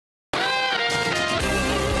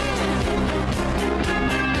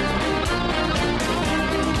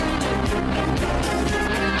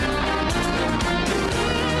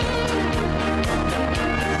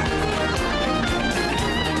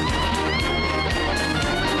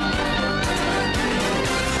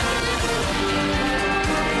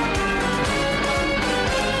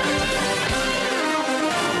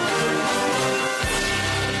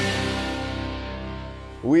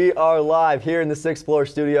are live here in the 6th floor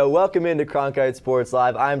studio. Welcome into Cronkite Sports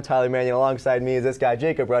Live. I'm Tyler Mannion. Alongside me is this guy,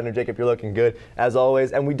 Jacob Rudner. Jacob, you're looking good, as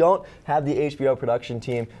always. And we don't have the HBO production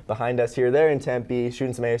team behind us here. They're in Tempe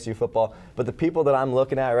shooting some ASU football. But the people that I'm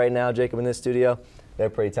looking at right now, Jacob, in this studio, they're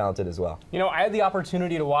pretty talented as well. You know, I had the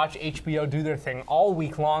opportunity to watch HBO do their thing all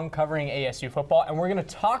week long covering ASU football, and we're going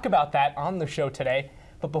to talk about that on the show today.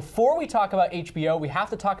 But before we talk about HBO, we have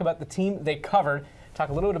to talk about the team they covered, talk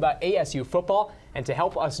a little bit about ASU football. And to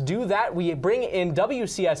help us do that, we bring in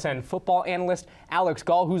WCSN football analyst Alex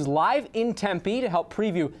Gall, who's live in Tempe to help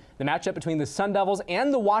preview the matchup between the Sun Devils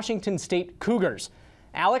and the Washington State Cougars.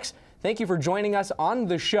 Alex, thank you for joining us on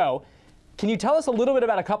the show. Can you tell us a little bit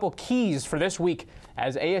about a couple keys for this week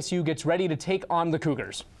as ASU gets ready to take on the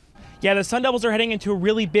Cougars? Yeah, the Sun Devils are heading into a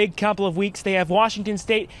really big couple of weeks. They have Washington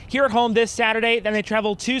State here at home this Saturday. Then they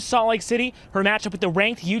travel to Salt Lake City for a matchup with the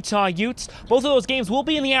ranked Utah Utes. Both of those games will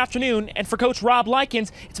be in the afternoon. And for Coach Rob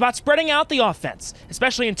Likens, it's about spreading out the offense,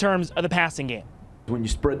 especially in terms of the passing game. When you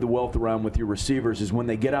spread the wealth around with your receivers is when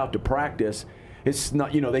they get out to practice. It's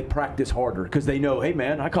not, they practice harder because they know, hey,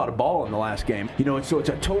 man, I caught a ball in the last game. And so it's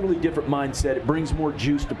a totally different mindset. It brings more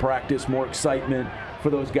juice to practice, more excitement for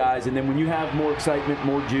those guys. And then when you have more excitement,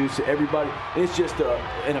 more juice, everybody, it's just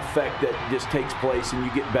an effect that just takes place and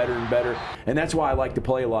you get better and better. And that's why I like to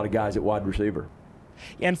play a lot of guys at wide receiver.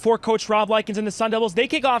 And for Coach Rob Likens and the Sun Devils, they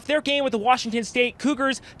kick off their game with the Washington State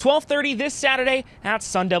Cougars, 12:30 this Saturday at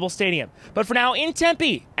Sun Devil Stadium. But for now, in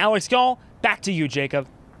Tempe, Alex Gall, back to you, Jacob.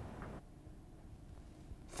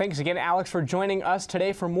 Thanks again, Alex, for joining us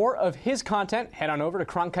today. For more of his content, head on over to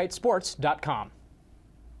cronkitesports.com.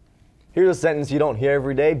 Here's a sentence you don't hear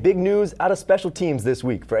every day. Big news out of special teams this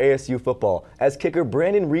week for ASU football, as kicker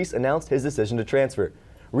Brandon Reese announced his decision to transfer.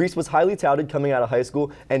 Reese was highly touted coming out of high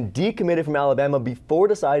school and decommitted from Alabama before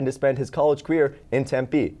deciding to spend his college career in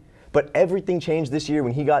Tempe. But everything changed this year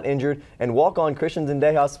when he got injured, and walk-on Christian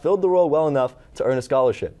Zendejas filled the role well enough to earn a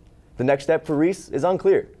scholarship. The next step for Reese is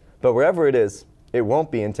unclear, but wherever it is, it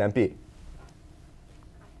won't be in Tempe.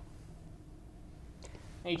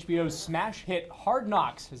 HBO's smash hit Hard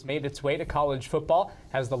Knocks has made its way to college football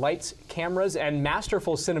as the lights, cameras, and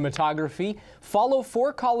masterful cinematography follow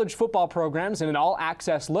 4 college football programs in an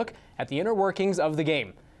all-access look at the inner workings of the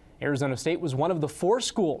game. Arizona State was one of the 4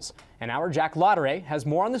 schools, and our Jack Lauderay has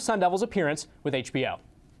more on the Sun Devils' appearance with HBO.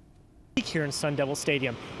 Here in Sun Devil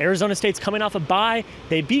Stadium. Arizona State's coming off a bye.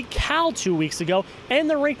 They beat Cal 2 weeks ago, and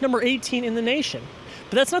they're ranked number 18 in the nation.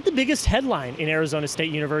 But that's not the biggest headline in Arizona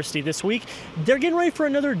State University this week. They're getting ready for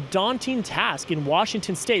another daunting task in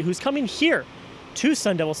Washington State, who's coming here to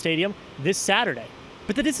Sun Devil Stadium this Saturday.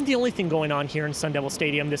 But that isn't the only thing going on here in Sun Devil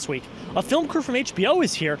Stadium this week. A film crew from HBO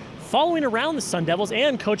is here following around the Sun Devils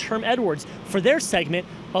and Coach Herm Edwards for their segment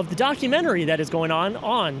of the documentary that is going on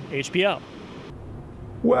HBO.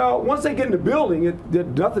 Well, once they get in the building,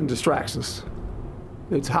 nothing distracts us.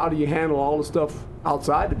 It's how do you handle all the stuff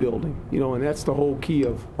outside the building, and that's the whole key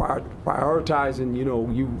of prioritizing,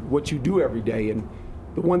 what you do every day. And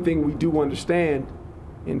the one thing we do understand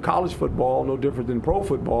in college football, no different than pro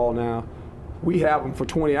football now, we have them for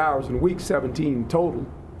 20 hours in a week, 17 total.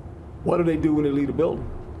 What do they do when they leave the building?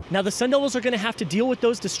 Now, the Sun Devils are going to have to deal with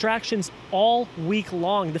those distractions all week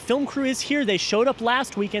long. The film crew is here. They showed up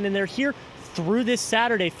last weekend, and they're here through this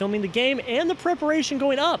Saturday filming the game and the preparation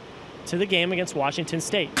going up to the game against Washington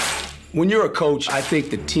State. When you're a coach, I think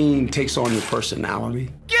the team takes on your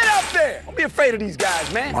personality. Get out there! Don't be afraid of these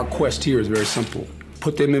guys, man. Our quest here is very simple.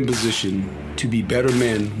 Put them in position to be better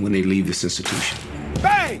men when they leave this institution.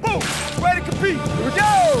 Bang! Boom! Ready to compete. Here we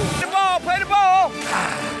go! Play the ball! Play the ball!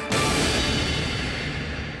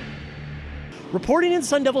 Reporting in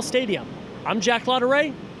Sun Devil Stadium, I'm Jack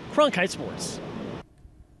Lauderay, Cronkite Sports.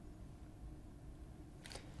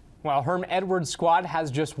 While Herm Edwards' squad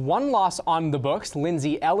has just 1 loss on the books,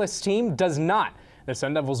 Lindsay Ellis' team does not. The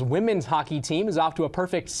Sun Devils women's hockey team is off to a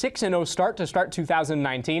perfect 6-0 start to start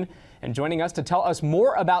 2019. And joining us to tell us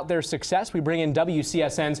more about their success, we bring in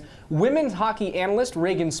WCSN's women's hockey analyst,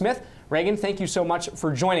 Reagan Smith. Reagan, thank you so much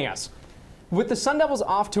for joining us. With the Sun Devils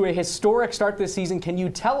off to a historic start this season, can you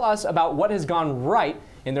tell us about what has gone right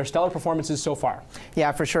in their stellar performances so far?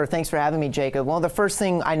 Yeah, for sure. Thanks for having me, Jacob. Well, the first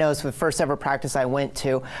thing I noticed with the first ever practice I went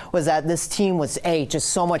to was that this team was A,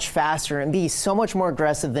 just so much faster, and B, so much more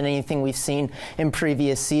aggressive than anything we've seen in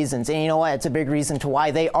previous seasons. And you know what? It's a big reason to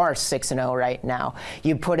why they are 6-0 right now.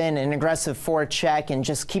 You put in an aggressive forecheck and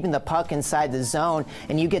just keeping the puck inside the zone,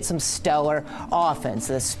 and you get some stellar offense.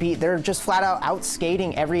 The speed, they're just flat out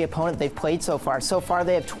outskating every opponent they've played so far. So far,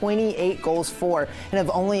 they have 28 goals for and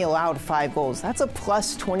have only allowed 5 goals. That's a plus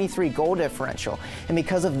 +23 goal differential. And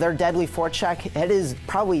because of their deadly forecheck, it is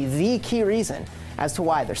probably the key reason as to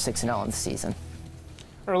why they're 6-0 in the season.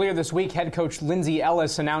 Earlier this week, head coach Lindsay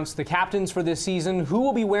Ellis announced the captains for this season who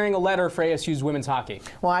will be wearing a letter for ASU's women's hockey.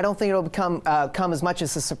 Well, I don't think it'll come as much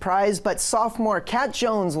as a surprise, but sophomore Kat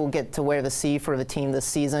Jones will get to wear the C for the team this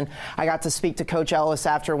season. I got to speak to Coach Ellis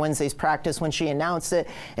after Wednesday's practice when she announced it,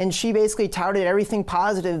 and she basically touted everything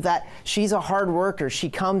positive, that she's a hard worker. She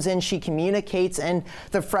comes in, she communicates, and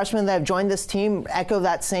the freshmen that have joined this team echo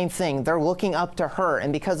that same thing. They're looking up to her,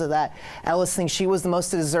 and because of that, Ellis thinks she was the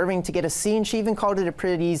most deserving to get a C, and she even called it a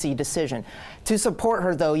pretty easy decision. To support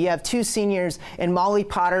her, though, you have two seniors in Molly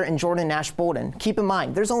Potter and Jordan Nash-Bolden. Keep in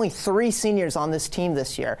mind, there's only 3 seniors on this team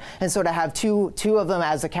this year, and so to have two of them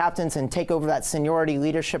as the captains and take over that seniority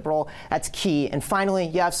leadership role, that's key. And finally,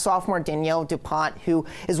 you have sophomore Danielle DuPont, who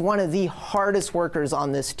is one of the hardest workers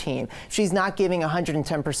on this team. If she's not giving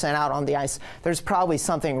 110% out on the ice, there's probably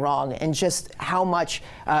something wrong, and just how much,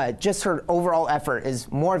 just her overall effort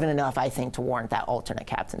is more than enough, I think, to warrant that alternate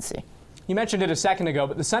captaincy. You mentioned it a second ago,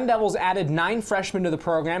 but the Sun Devils added 9 freshmen to the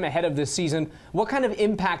program ahead of this season. What kind of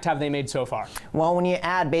impact have they made so far? Well, when you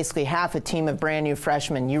add basically half a team of brand new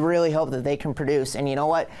freshmen, you really hope that they can produce. And you know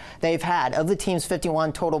what? They've had, of the team's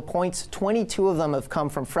 51 total points, 22 of them have come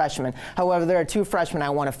from freshmen. However, there are 2 freshmen I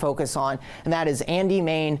want to focus on, and that is Andy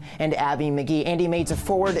Main and Abby McGee. Andy Main's a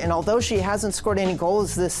forward, and although she hasn't scored any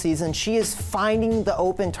goals this season, she is finding the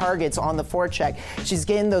open targets on the forecheck. She's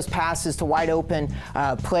getting those passes to wide open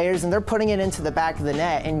players, and they're putting it into the back of the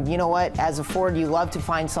net. And you know what? As a forward, you love to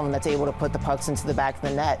find someone that's able to put the pucks into the back of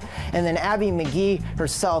the net. And then Abby McGee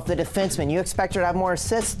herself, the defenseman, you expect her to have more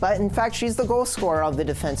assists, but in fact, she's the goal scorer of the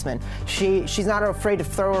defenseman. She's not afraid to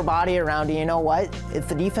throw her body around. And you know what? If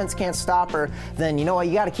the defense can't stop her, then you know what?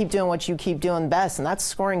 You got to keep doing what you keep doing best, and that's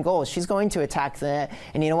scoring goals. She's going to attack the net,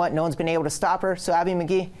 and you know what? No one's been able to stop her. So Abby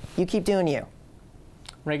McGee, you keep doing you.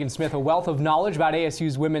 Reagan Smith, a wealth of knowledge about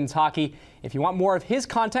ASU's women's hockey. If you want more of his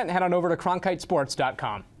content, head on over to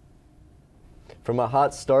cronkitesports.com. From a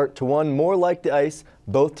hot start to one more like the ice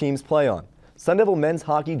both teams play on, Sun Devil men's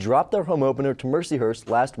hockey dropped their home opener to Mercyhurst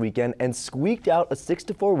last weekend and squeaked out a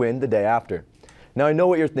 6-4 win the day after. Now I know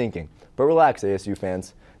what you're thinking, but relax, ASU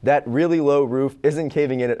fans. That really low roof isn't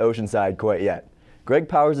caving in at Oceanside quite yet. Greg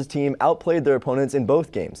Powers' team outplayed their opponents in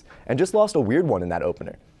both games and just lost a weird one in that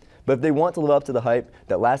opener. But if they want to live up to the hype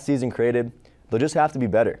that last season created, they'll just have to be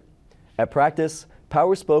better. At practice,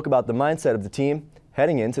 Powers spoke about the mindset of the team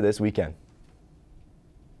heading into this weekend.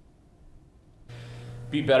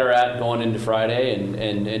 Be better at going into Friday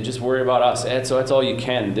and just worry about us. And so that's all you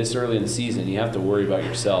can this early in the season. You have to worry about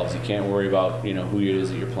yourselves. You can't worry about who it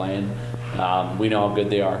is that you're playing. We know how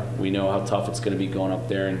good they are. We know how tough it's going to be going up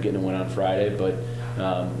there and getting a win on Friday. But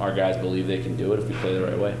our guys believe they can do it if we play the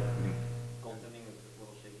right way.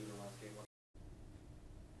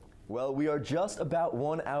 Well, we are just about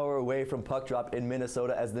 1 hour away from puck drop in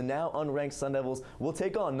Minnesota as the now unranked Sun Devils will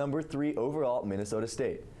take on number 3 overall Minnesota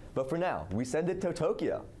State. But for now, we send it to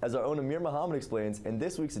Tokyo, as our own Amir Muhammad explains in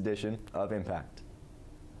this week's edition of Impact.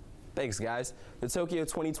 Thanks, guys. The Tokyo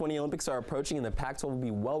 2020 Olympics are approaching, and the Pac-12 will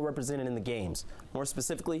be well represented in the games, more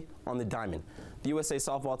specifically on the diamond. The USA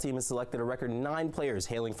softball team has selected a record 9 players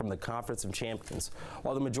hailing from the Conference of Champions.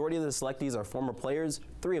 While the majority of the selectees are former players,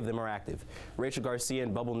 3 of them are active. Rachel Garcia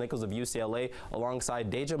and Bubble Nichols of UCLA, alongside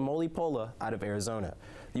Deja Molipola out of Arizona.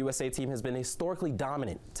 The USA team has been historically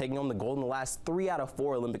dominant, taking home the gold in the last 3 out of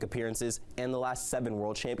 4 Olympic appearances and the last 7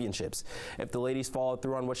 World Championships. If the ladies follow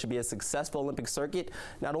through on what should be a successful Olympic circuit,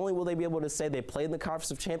 not only will they be able to say they played in the Conference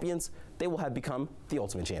of Champions, they will have become the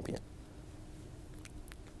ultimate champion.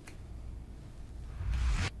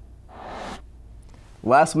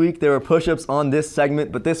 Last week, there were push-ups on this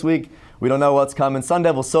segment, but this week, we don't know what's coming. Sun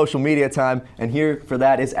Devil social media time, and here for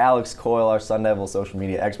that is Alex Coyle, our Sun Devil social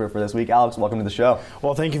media expert for this week. Alex, welcome to the show.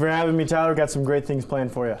 Well, thank you for having me, Tyler. Got some great things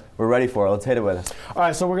planned for you. We're ready for it. Let's hit it with us. All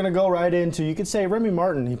right, so we're going to go right into, you could say Remy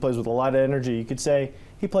Martin. He plays with a lot of energy. You could say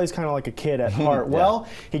he plays kind of like a kid at heart. Yeah. Well,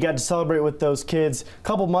 he got to celebrate with those kids a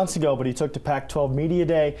couple months ago, but he took to Pac-12 Media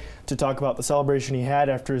Day to talk about the celebration he had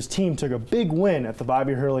after his team took a big win at the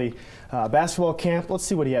Bobby Hurley basketball camp. Let's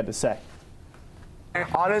see what he had to say.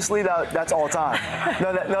 Honestly, that's all time.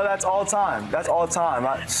 No, that's all time. That's all time.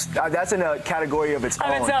 That's in a category of its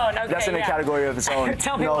own. Of its own, okay, that's in a category of its own.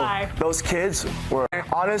 Tell me why. Those kids were,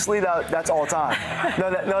 honestly, that's all time. No,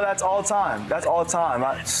 that's all time. That's all time.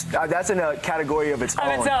 That's in a category of its own.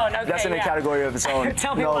 Of its own, okay, that's in a category of its own.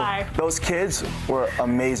 Tell me why. Those kids were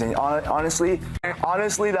amazing. Honestly,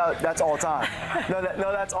 that's all time. No,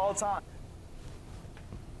 that's all time.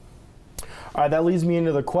 All right, that leads me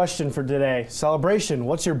into the question for today. Celebration,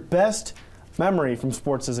 what's your best memory from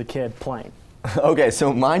sports as a kid playing? Okay,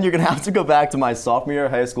 so mine, you're going to have to go back to my sophomore year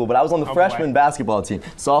of high school, but I was on the freshman basketball team.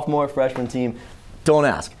 Sophomore, freshman team, don't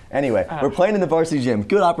ask. Anyway, we're playing in the varsity gym.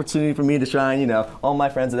 Good opportunity for me to shine, you know. All my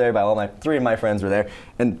friends are there, three of my friends were there.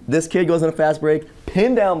 And this kid goes on a fast break,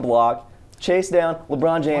 pin down block, chase down,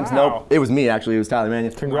 LeBron James. Nope, it was me actually. It was Tyler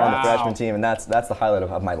Mannion on the freshman team, and that's the highlight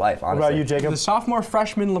of my life, honestly. What about you, Jacob? The sophomore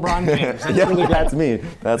freshman LeBron James. Yeah, that's me.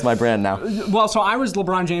 That's my brand now. Well, so I was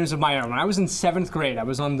LeBron James of my own. When I was in 7th grade, I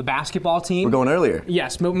was on the basketball team. We're going earlier.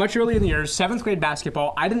 Yes, much earlier in the year. 7th grade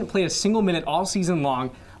basketball. I didn't play a single minute all season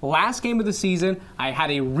long. Last game of the season, I had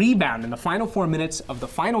a rebound in the final 4 minutes of the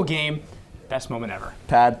final game. Best moment ever.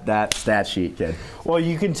 Pad that stat sheet, kid. Well,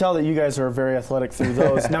 you can tell that you guys are very athletic through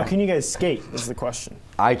those. Now, can you guys skate is the question.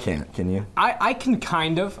 I can't. Can you? I can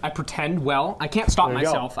kind of. I pretend well. I can't stop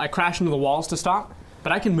myself. I crash into the walls to stop,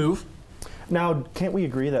 but I can move. Now, can't we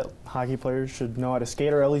agree that hockey players should know how to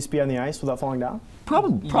skate or at least be on the ice without falling down?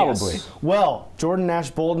 Probably. Yes. Well, Jordan Nash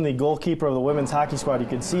Bolden, the goalkeeper of the women's hockey squad, you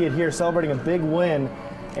can see it here celebrating a big win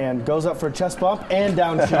and goes up for a chest bump, and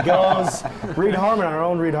down she goes. Reed Harmon, our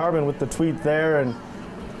own Reed Harmon, with the tweet there. And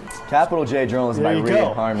capital J journalism by Reed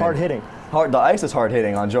Harmon. Hard hitting. The ice is hard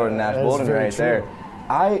hitting on Jordan Nash Bolden right there.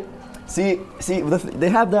 I see. They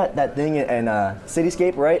have that thing in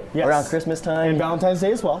Cityscape, right? Yes. Around Christmas time. And Valentine's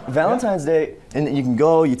Day as well. Valentine's Day, and you can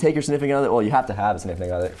go. You take your significant other. Well, you have to have a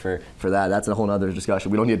significant other for that. That's a whole other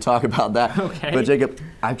discussion. We don't need to talk about that. Okay. But Jacob,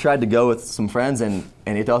 I've tried to go with some friends, and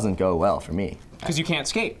it doesn't go well for me. Because you can't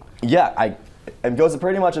skate. Yeah, it goes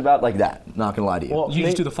pretty much about like that. Not gonna lie to you. Well, you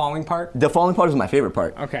just do the falling part? The falling part is my favorite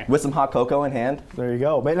part. Okay. With some hot cocoa in hand. There you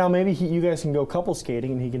go. But now maybe you guys can go couple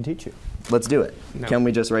skating and he can teach you. Let's do it. No. Can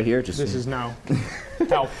we just right here? This is no.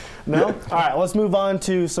 Help. No? All right, let's move on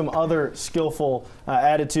to some other skillful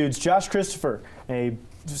attitudes. Josh Christopher, a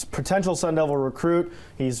potential Sun Devil recruit.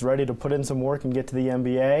 He's ready to put in some work and get to the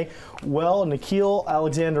NBA. Well, Nikhil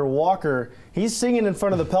Alexander-Walker, he's singing in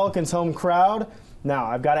front of the Pelicans' home crowd. Now,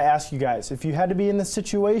 I've got to ask you guys, if you had to be in this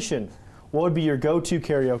situation, what would be your go-to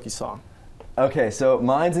karaoke song? Okay, so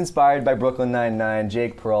mine's inspired by Brooklyn Nine-Nine.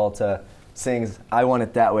 Jake Peralta sings "I Want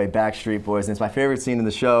It That Way," Backstreet Boys, and it's my favorite scene in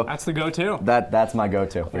the show. That's the go-to. That's my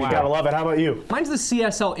go-to. You gotta love it. How about you? Mine's the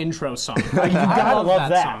CSL intro song. You gotta love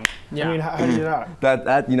that song. Yeah. I mean, how do you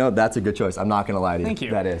not? That's a good choice. I'm not gonna lie to you. Thank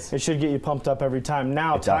you. That is. It should get you pumped up every time.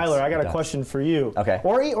 Now, It Tyler, does. I got It a does. question for you. Okay.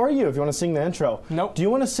 Or you, if you want to sing the intro. Nope. Do you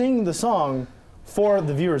want to sing the song for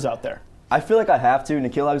the viewers out there? I feel like I have to.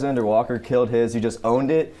 Nikhil Alexander-Walker killed his. You just owned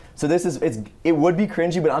it. So it would be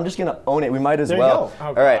cringy, but I'm just gonna own it. We might as There you well. go. Oh,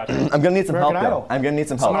 all right. I'm gonna need some American help Idol. though. I'm gonna need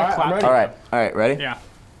some help. Someone clap. All right. Ready? Yeah.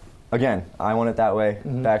 Again, I Want It That Way.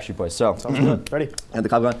 Backstreet Boys. So. Sounds good. Ready? And the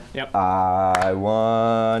clap going. Yep. I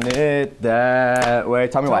want it that way.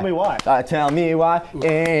 Tell me why. Tell me why. Tell me why.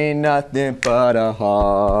 Ain't nothing but a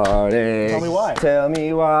heartache. Tell me why. Tell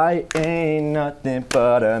me why. Ain't nothing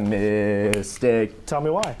but a mistake. Tell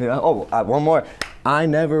me why. Yeah, one more. I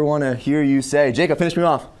never want to hear you say. Jacob, finish me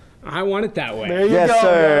off. I want it that way. There you Yes, go.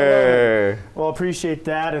 sir. Well, appreciate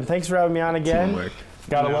that, and thanks for having me on again. Teamwork.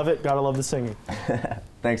 Gotta love it. Gotta love the singing.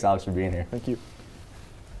 Thanks, Alex, for being here. Thank you.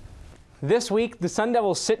 This week, the Sun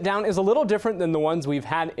Devils sit-down is a little different than the ones we've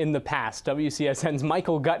had in the past. WCSN's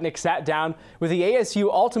Michael Gutnick sat down with the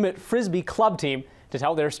ASU Ultimate Frisbee Club team to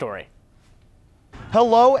tell their story.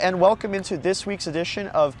 Hello and welcome into this week's edition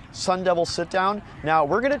of Sun Devil Sit Down. Now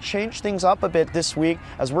we're going to change things up a bit this week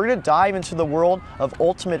as we're going to dive into the world of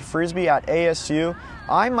Ultimate Frisbee at ASU.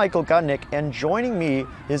 I'm Michael Gutnick, and joining me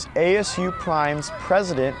is ASU Prime's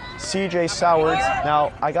president, CJ Sowards.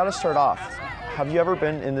 Now I got to start off. Have you ever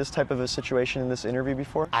been in this type of a situation in this interview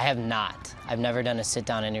before? I have not. I've never done a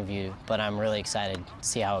sit-down interview, but I'm really excited to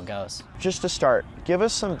see how it goes. Just to start, give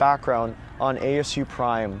us some background on ASU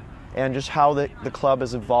Prime and just how the club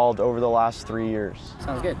has evolved over the last 3 years.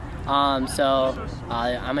 Sounds good.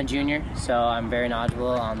 I'm a junior, so I'm very knowledgeable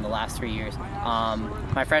on the last 3 years.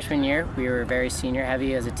 My freshman year, we were very senior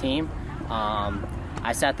heavy as a team.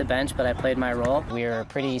 I sat the bench, but I played my role. We were a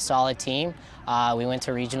pretty solid team. We went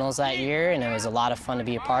to regionals that year, and it was a lot of fun to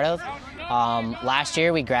be a part of. Last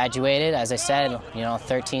year, we graduated, as I said,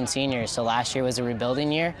 13 seniors. So last year was a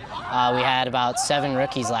rebuilding year. We had about 7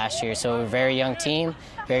 rookies last year, so we were a very young team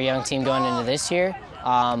going into this year.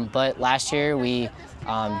 But last year, we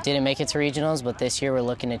didn't make it to regionals, but this year we're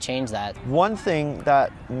looking to change that. One thing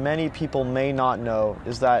that many people may not know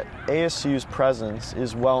is that ASU's presence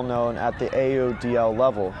is well known at the AODL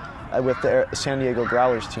level with the San Diego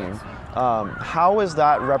Growlers team. How has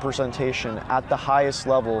that representation at the highest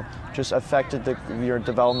level just affected your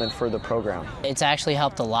development for the program? It's actually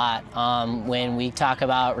helped a lot. When we talk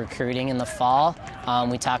about recruiting in the fall,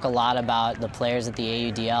 we talk a lot about the players at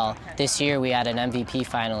the AUDL. This year we had an MVP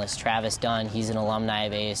finalist, Travis Dunn. He's an alumni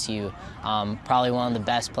of ASU. Probably one of the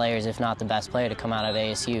best players, if not the best player, to come out of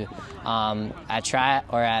ASU.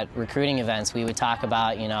 At recruiting events, we would talk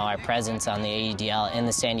about, you know, our presence on the AUDL and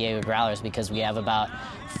the San Diego Growlers, because we have about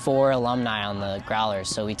 4 alumni on the Growlers.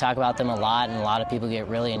 So we talk about them a lot, and a lot of people get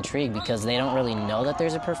really intrigued because they don't really know that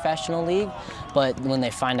there's a professional league. But when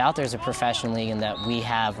they find out there's a professional league and that we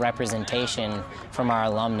have representation from our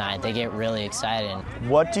alumni, they get really excited.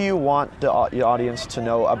 What do you want the audience to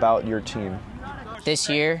know about your team? This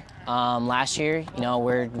year, last year, you know,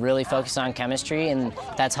 we're really focused on chemistry, and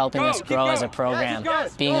that's helping us grow as a program.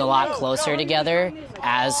 Being a lot closer together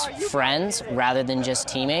as friends rather than just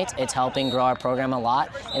teammates, it's helping grow our program a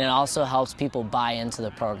lot, and it also helps people buy into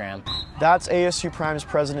the program. That's ASU Prime's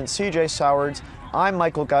President CJ Sowards. I'm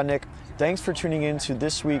Michael Gutnick. Thanks for tuning in to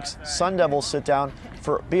this week's Sun Devil Sit Down.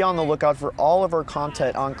 Be on the lookout for all of our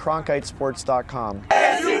content on cronkitesports.com.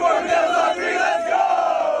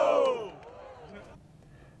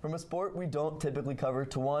 From a sport we don't typically cover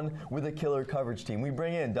to one with a killer coverage team, we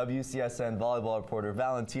bring in WCSN volleyball reporter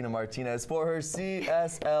Valentina Martinez for her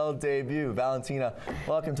CSL debut. Valentina,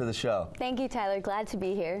 welcome to the show. Thank you, Tyler. Glad to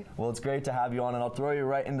be here. Well, it's great to have you on, and I'll throw you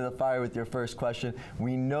right into the fire with your first question.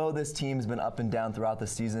 We know this team's been up and down throughout the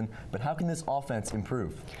season, but how can this offense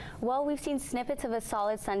improve? Well, we've seen snippets of a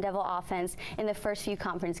solid Sun Devil offense in the first few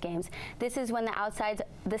conference games. This is when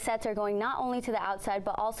the sets are going not only to the outside,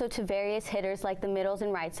 but also to various hitters like the middles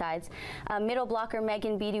and right sides. Middle blocker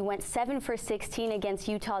Megan Beatty went 7 for 16 against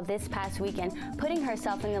Utah this past weekend, putting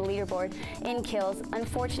herself in the leaderboard in kills.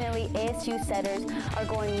 Unfortunately, ASU setters are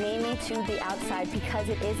going mainly to the outside because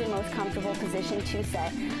it is the most comfortable position to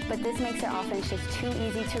set, but this makes their offense just too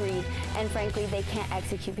easy to read, and frankly, they can't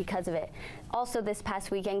execute because of it. Also this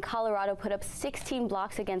past weekend, Colorado put up 16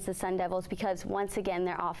 blocks against the Sun Devils because, once again,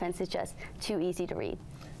 their offense is just too easy to read.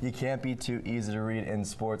 You can't be too easy to read in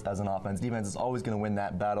sports as an offense. Defense is always going to win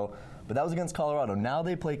that battle, but that was against Colorado. Now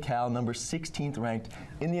they play Cal, number 16th ranked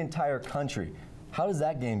in the entire country. How is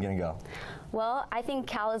that game going to go? Well, I think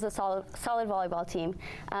Cal is a solid volleyball team.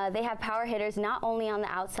 They have power hitters not only on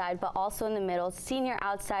the outside, but also in the middle. Senior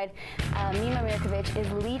outside, Mima Mirkovic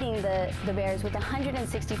is leading the Bears with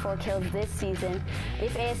 164 kills this season.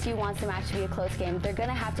 If ASU wants the match to be a close game, they're going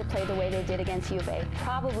to have to play the way they did against U of A,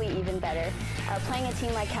 probably even better. Playing a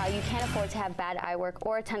team like Cal, you can't afford to have bad eye work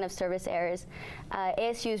or a ton of service errors.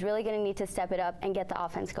 ASU is really going to need to step it up and get the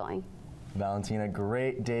offense going. Valentina,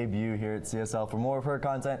 great debut here at CSL. For more of her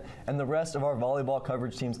content and the rest of our volleyball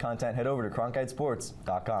coverage team's content, head over to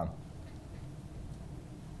cronkitesports.com.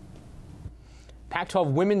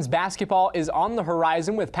 Pac-12 women's basketball is on the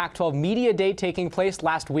horizon with Pac-12 Media Day taking place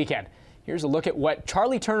last weekend. Here's a look at what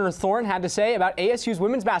Charlie Turner-Thorne had to say about ASU's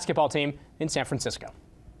women's basketball team in San Francisco.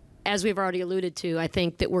 As we've already alluded to, I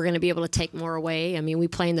think that we're going to be able to take more away. I mean, we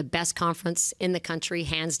play in the best conference in the country,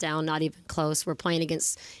 hands down, not even close. We're playing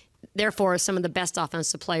against, therefore, some of the best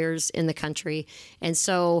offensive players in the country. And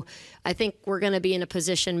so I think we're going to be in a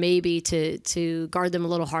position maybe to guard them a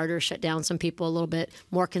little harder, shut down some people a little bit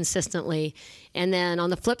more consistently. And then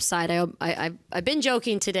on the flip side, I've been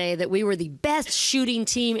joking today that we were the best shooting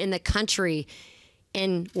team in the country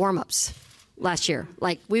in warm-ups last year.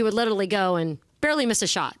 Like, we would literally go and barely miss a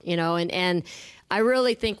shot, you know, and I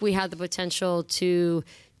really think we have the potential to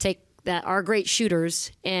take that our great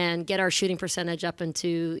shooters and get our shooting percentage up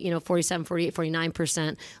into, you know, 47, 48,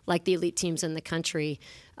 49%, like the elite teams in the country.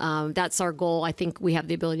 That's our goal. I think we have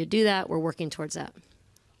the ability to do that. We're working towards that.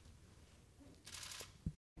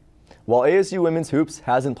 While ASU Women's Hoops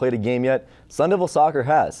hasn't played a game yet, Sun Devil Soccer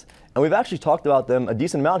has, and we've actually talked about them a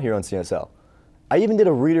decent amount here on CSL. I even did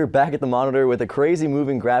a reader back at the monitor with a crazy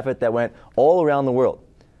moving graphic that went all around the world.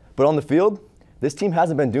 But on the field, this team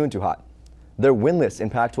hasn't been doing too hot. They're winless in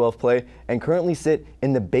Pac-12 play and currently sit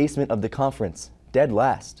in the basement of the conference, dead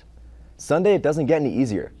last. Sunday, it doesn't get any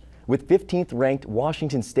easier, with 15th ranked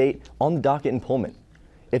Washington State on the docket in Pullman.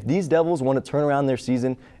 If these Devils want to turn around their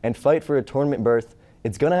season and fight for a tournament berth,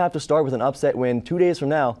 it's going to have to start with an upset win 2 days from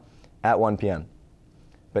now at 1 p.m.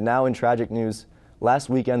 But now in tragic news, last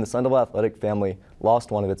weekend the Sun Devil Athletic family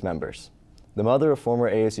lost one of its members. The mother of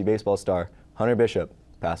former ASU baseball star Hunter Bishop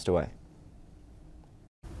passed away.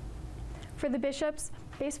 For the Bishops,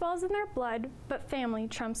 baseball is in their blood, but family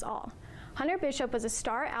trumps all. Hunter Bishop was a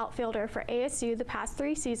star outfielder for ASU the past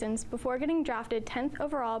 3 seasons before getting drafted 10th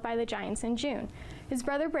overall by the Giants in June. His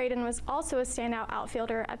brother Braden was also a standout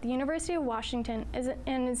outfielder at the University of Washington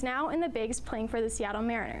and is now in the bigs playing for the Seattle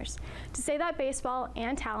Mariners. To say that baseball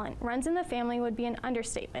and talent runs in the family would be an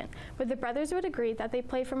understatement, but the brothers would agree that they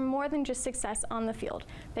play for more than just success on the field.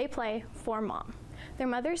 They play for Mom. Their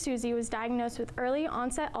mother, Susie, was diagnosed with early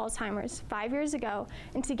onset Alzheimer's 5 years ago,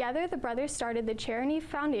 and together the brothers started the charity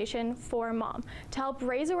foundation For Mom to help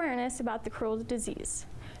raise awareness about the cruel disease.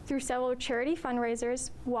 Through several charity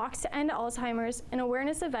fundraisers, walks to end Alzheimer's, and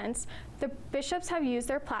awareness events, the Bishops have used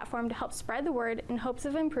their platform to help spread the word in hopes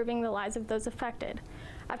of improving the lives of those affected.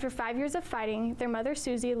 After 5 years of fighting, their mother,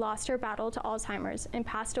 Susie, lost her battle to Alzheimer's and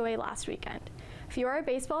passed away last weekend. If you are a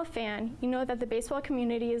baseball fan, you know that the baseball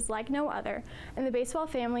community is like no other, and the baseball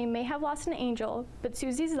family may have lost an angel, but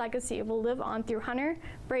Susie's legacy will live on through Hunter,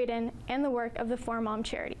 Braden, and the work of the For Mom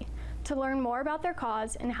charity. To learn more about their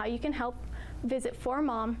cause and how you can help, visit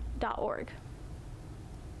formom.org.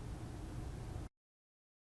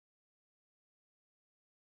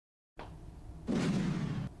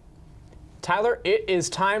 Tyler, it is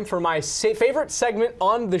time for my favorite segment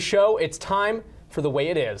on the show. It's time for The Way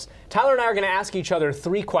It Is. Tyler and I are going to ask each other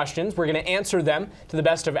 3 questions. We're going to answer them to the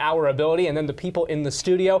best of our ability, and then the people in the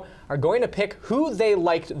studio are going to pick who they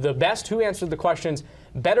liked the best, who answered the questions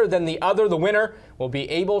better than the other. The winner will be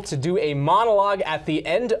able to do a monologue at the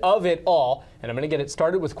end of it all, and I'm going to get it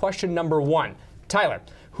started with question number 1. Tyler,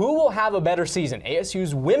 who will have a better season,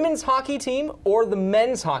 ASU's women's hockey team or the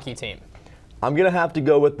men's hockey team? I'm going to have to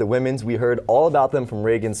go with the women's. We heard all about them from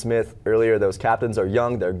Reagan Smith earlier. Those captains are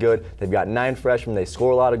young, they're good. They've got 9 freshmen, they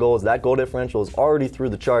score a lot of goals. That goal differential is already through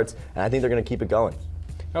the charts, and I think they're going to keep it going.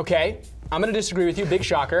 Okay, I'm going to disagree with you. Big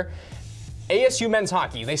shocker. ASU men's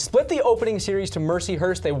hockey, they split the opening series to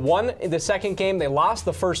Mercyhurst. They won the second game, they lost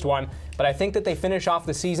the first one, but I think that they finish off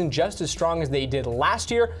the season just as strong as they did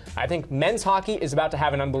last year. I think men's hockey is about to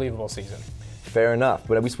have an unbelievable season. Fair enough,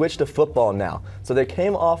 but we switched to football now. So they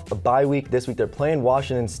came off a bye week this week. They're playing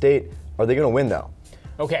Washington State. Are they going to win, though?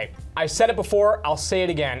 Okay, I said it before. I'll say it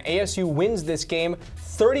again. ASU wins this game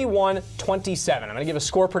 31-27. I'm going to give a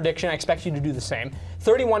score prediction. I expect you to do the same.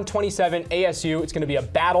 31-27 ASU. It's going to be a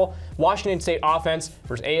battle. Washington State offense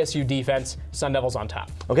versus ASU defense. Sun Devils on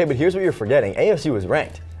top. Okay, but here's what you're forgetting. ASU is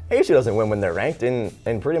ranked. ASU doesn't win when they're ranked in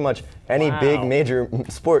pretty much any big major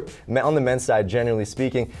sport on the men's side, generally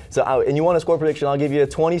speaking. So, and you want a score prediction, I'll give you a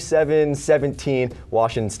 27-17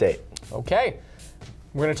 Washington State. Okay.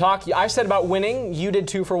 We're going to talk, I said about winning, you did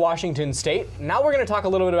too for Washington State. Now we're going to talk a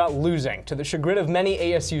little bit about losing. To the chagrin of many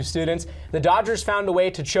ASU students, the Dodgers found a way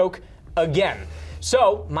to choke again.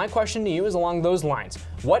 So, my question to you is along those lines.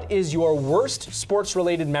 What is your worst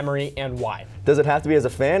sports-related memory and why? Does it have to be as a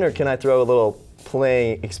fan, or can I throw a little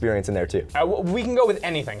playing experience in there too? We can go with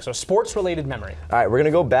anything, so sports-related memory. All right, we're going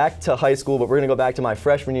to go back to high school, but we're going to go back to my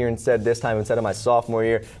freshman year instead of my sophomore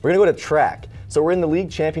year. We're going to go to track. So we're in the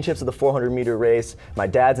league championships of the 400-meter race. My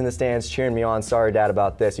dad's in the stands cheering me on. Sorry, Dad,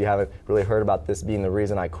 about this. You haven't really heard about this being the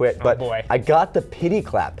reason I quit. But boy. I got the pity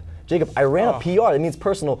clap. Jacob, I ran a PR. That means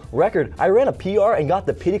personal record. I ran a PR and got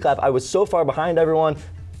the pity clap. I was so far behind everyone.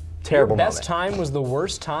 Terrible moment. Your best moment. time was the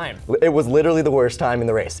worst time. It was literally the worst time in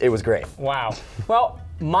the race. It was great. Wow. Well,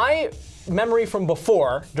 my memory from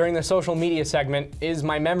before, during the social media segment, is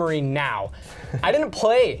my memory now. I didn't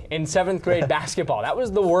play in 7th grade basketball. That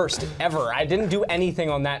was the worst ever. I didn't do anything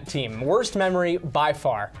on that team. Worst memory by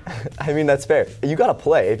far. I mean, that's fair. You got to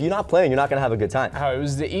play. If you're not playing, you're not going to have a good time. It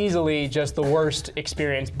was easily just the worst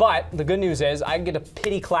experience. But the good news is I get to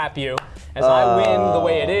pity clap you as I win the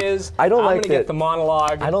way it is. I'm going to get the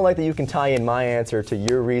monologue. I don't like that you can tie in my answer to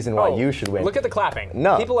your reason why you should win. Look at the clapping.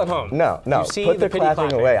 No. People at home. No. You see Put the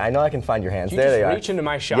clapping away. I know I can find your hands. There they are. You just reach into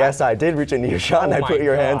my shot. Yes, I did reach into your shot, and I put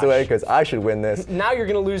your hands away because I should win this. Now you're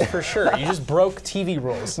going to lose for sure. You just broke TV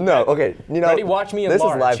rules. No, okay. Ready? Watch me and this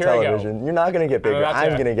Lars. is live Here television. You're not going to get bigger.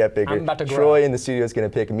 I'm going to get bigger. I'm about to grow. Troy in the studio is going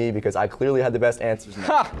to pick me because I clearly had the best answers.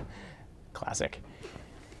 Ha! Classic.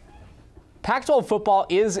 Pac-12 football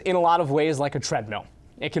is in a lot of ways like a treadmill.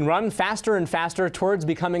 It can run faster and faster towards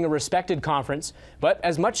becoming a respected conference, but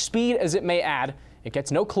as much speed as it may add, it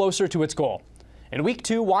gets no closer to its goal. In Week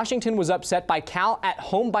 2, Washington was upset by Cal at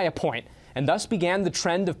home by a point, and thus began the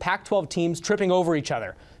trend of Pac-12 teams tripping over each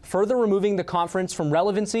other, further removing the conference from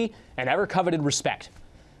relevancy and ever-coveted respect.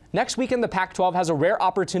 Next weekend, the Pac-12 has a rare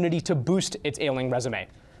opportunity to boost its ailing resume.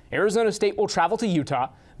 Arizona State will travel to Utah.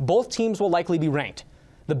 Both teams will likely be ranked.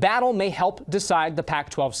 The battle may help decide the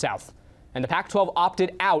Pac-12 South. And the Pac-12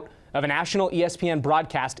 opted out of a national ESPN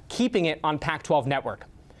broadcast, keeping it on Pac-12 Network.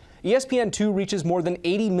 ESPN2 reaches more than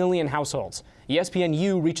 80 million households,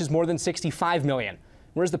 ESPNU reaches more than 65 million,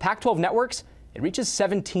 whereas the Pac-12 networks, it reaches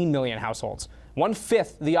 17 million households,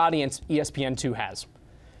 1/5 the audience ESPN2 has.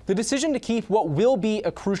 The decision to keep what will be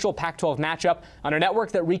a crucial Pac-12 matchup on a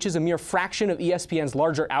network that reaches a mere fraction of ESPN's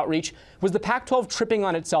larger outreach was the Pac-12 tripping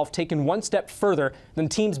on itself taken one step further than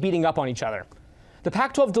teams beating up on each other. The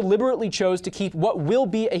Pac-12 deliberately chose to keep what will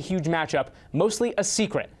be a huge matchup mostly a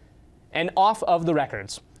secret and off of the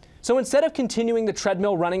records. So instead of continuing the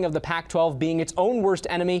treadmill running of the Pac-12 being its own worst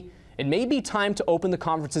enemy, it may be time to open the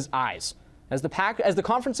conference's eyes, as the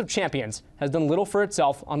Conference of Champions has done little for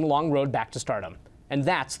itself on the long road back to stardom. And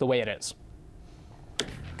that's the way it is.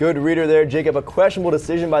 Good reader there, Jacob. A questionable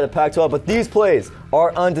decision by the Pac-12, but these plays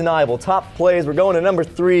are undeniable. Top plays. We're going to number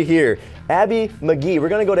 3 here. Abby McGee. We're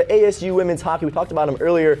going to go to ASU women's hockey. We talked about him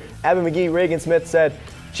earlier. Abby McGee, Reagan Smith said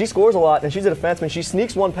she scores a lot, and she's a defenseman. She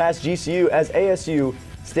sneaks one past GCU as ASU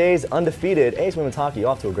stays undefeated. ASU women's hockey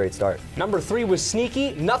off to a great start. Number 3 was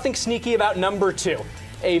sneaky. Nothing sneaky about number 2.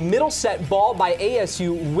 A middle set ball by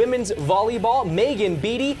ASU women's volleyball. Megan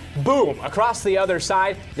Beatty, boom, across the other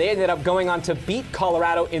side. They ended up going on to beat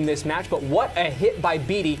Colorado in this match, but what a hit by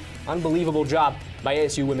Beatty. Unbelievable job by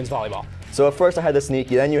ASU women's volleyball. So at first I had the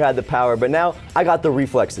sneaky, then you had the power, but now I got the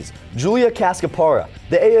reflexes. Julia Cascapara,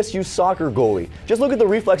 the ASU soccer goalie. Just look at the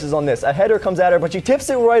reflexes on this. A header comes at her, but she tips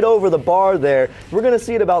it right over the bar there. We're going to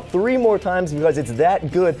see it about 3 more times because it's that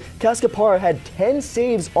good. Cascapara had 10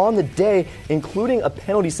 saves on the day, including a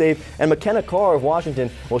penalty save. And McKenna Carr of Washington,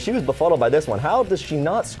 well, she was befuddled by this one. How does she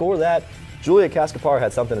not score that? Julia Cascapara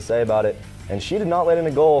had something to say about it, and she did not let in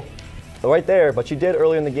a goal right there, but she did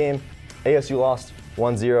early in the game. ASU lost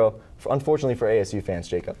 1-0. Unfortunately for ASU fans,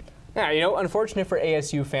 Jacob. Yeah, you know, unfortunate for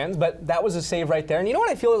ASU fans, but that was a save right there. And you know what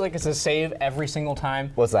I feel like it's a save every single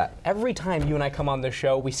time? What's that? Every time you and I come on this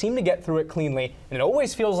show, we seem to get through it cleanly, and it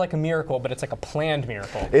always feels like a miracle, but it's like a planned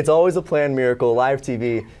miracle. It's always a planned miracle. Live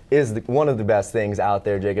TV is one of the best things out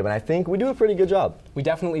there, Jacob, and I think we do a pretty good job. We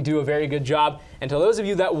definitely do a very good job. And to those of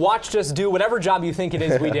you that watched us do whatever job you think it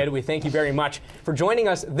is we did, we thank you very much for joining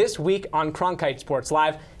us this week on Cronkite Sports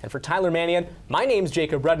Live. And for Tyler Mannion, my name's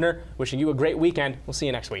Jacob Rudner, wishing you a great weekend. We'll see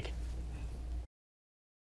you next week.